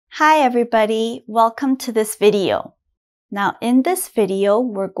Hi everybody, welcome to this video. Now in this video,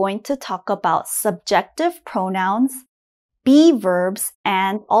 we're going to talk about subjective pronouns, be verbs,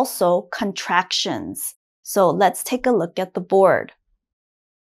 and also contractions. So let's take a look at the board.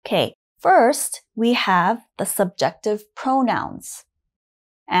 Okay, first we have the subjective pronouns.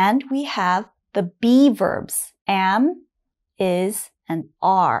 And we have the be verbs, am, is, and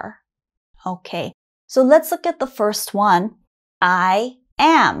are. Okay, so let's look at the first one, I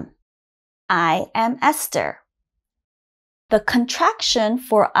am. I am Esther. The contraction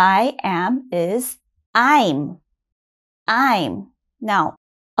for I am is I'm. I'm. Now,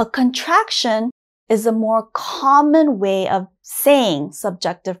 a contraction is a more common way of saying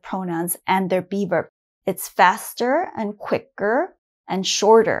subjective pronouns and their be verb. It's faster and quicker and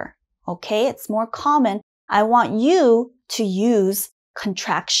shorter. Okay, it's more common. I want you to use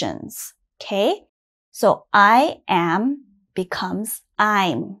contractions. Okay, so I am becomes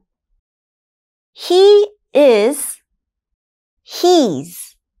I'm. He is,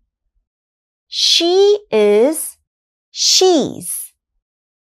 he's. She is, she's.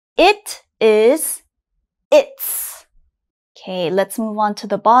 It is, it's. Okay, let's move on to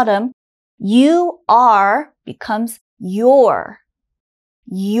the bottom. You are becomes your.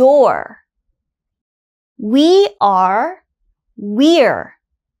 Your. We are, we're.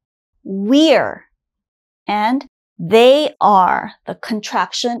 We're. And they are. The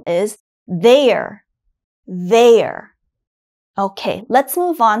contraction is their. Their. Okay, let's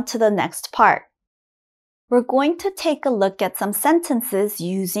move on to the next part. We're going to take a look at some sentences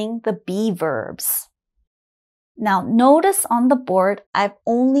using the be verbs. Now, notice on the board, I've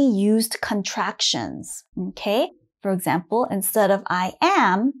only used contractions. Okay? For example, instead of I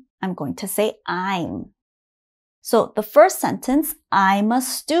am, I'm going to say I'm. So the first sentence, I'm a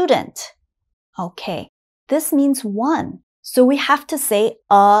student. Okay, this means one. So we have to say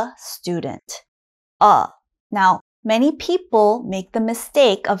a student. A. Now, many people make the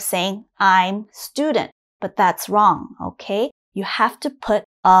mistake of saying I'm student, but that's wrong, okay? You have to put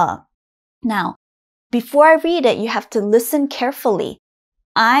a. Now, before I read it, you have to listen carefully.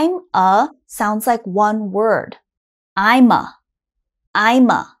 I'm a sounds like one word. I'm a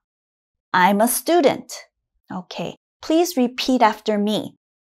student. Okay, please repeat after me.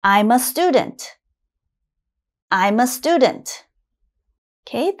 I'm a student. I'm a student.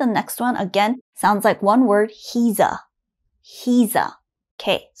 Okay, the next one again sounds like one word, he's a.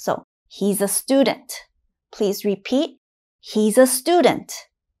 Okay, so he's a student. Please repeat, he's a student.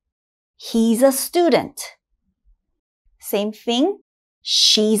 He's a student. Same thing,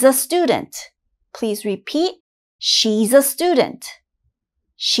 she's a student. Please repeat, she's a student.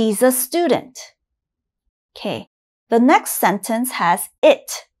 She's a student. Okay, the next sentence has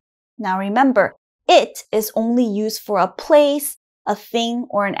it. Now remember, it is only used for a place, a thing,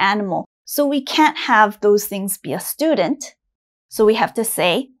 or an animal. So we can't have those things be a student. So we have to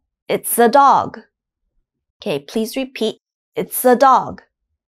say, it's a dog. Okay, please repeat, it's a dog.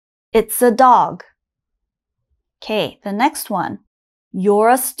 It's a dog. Okay, the next one, you're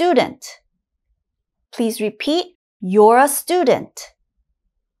a student. Please repeat, you're a student.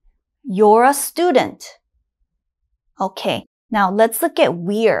 You're a student. Okay, now let's look at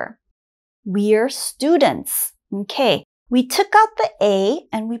we're. We're students. Okay, we took out the A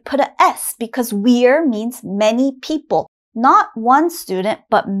and we put a S because we're means many people. Not one student,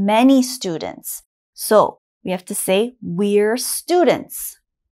 but many students. So we have to say we're students.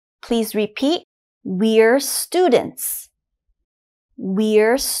 Please repeat, we're students.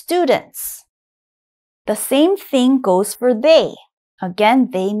 We're students. The same thing goes for they.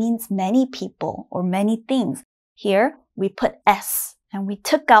 Again, they means many people or many things. Here we put S and we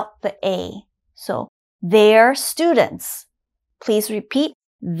took out the A. So they're students. Please repeat,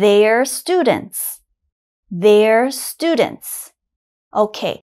 they're students. They're students.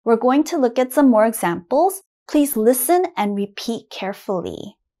 Okay, we're going to look at some more examples. Please listen and repeat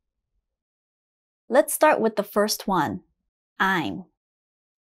carefully. Let's start with the first one. I'm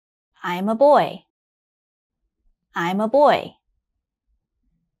a boy. I'm a boy.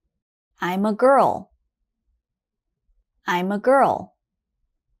 I'm a girl. I'm a girl.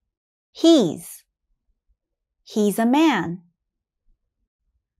 He's a man.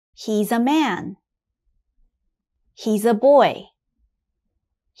 He's a man. He's a boy.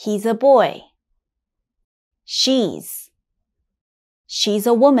 He's a boy. She's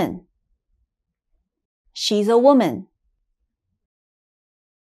a woman. She's a woman.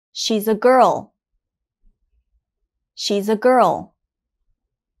 She's a girl. She's a girl.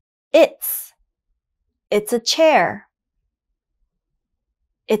 It's a chair.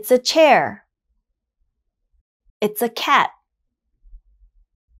 It's a chair. It's a cat.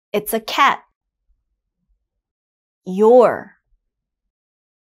 It's a cat. You're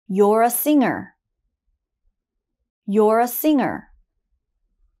a singer. You're a singer.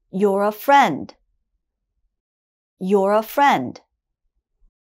 You're a friend. You're a friend.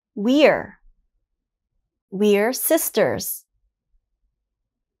 We're sisters.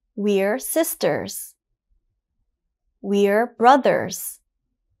 We're sisters. We're brothers.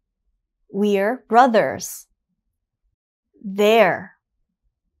 We're brothers. They're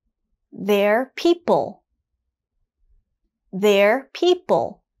people. They're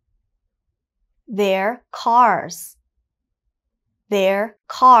people. They're cars. They're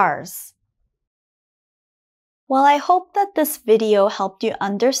cars. Well, I hope that this video helped you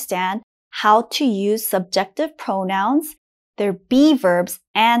understand how to use subjective pronouns, their be verbs,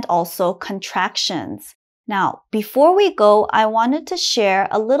 and also contractions. Now, before we go, I wanted to share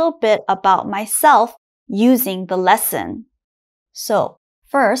a little bit about myself using the lesson. So,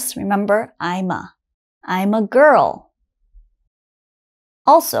 first, remember, I'm a girl.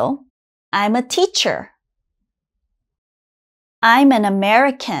 Also, I'm a teacher. I'm an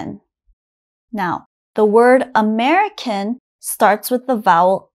American. Now, the word American starts with the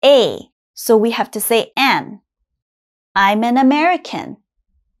vowel A, so we have to say an. I'm an American.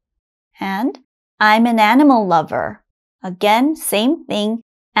 And I'm an animal lover. Again, same thing.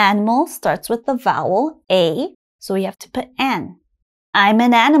 Animal starts with the vowel A, so we have to put an. I'm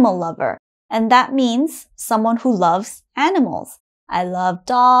an animal lover, and that means someone who loves animals. I love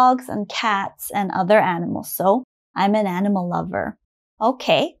dogs and cats and other animals, so I'm an animal lover.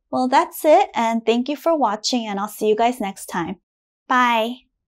 Okay, well that's it, and thank you for watching, and I'll see you guys next time. Bye!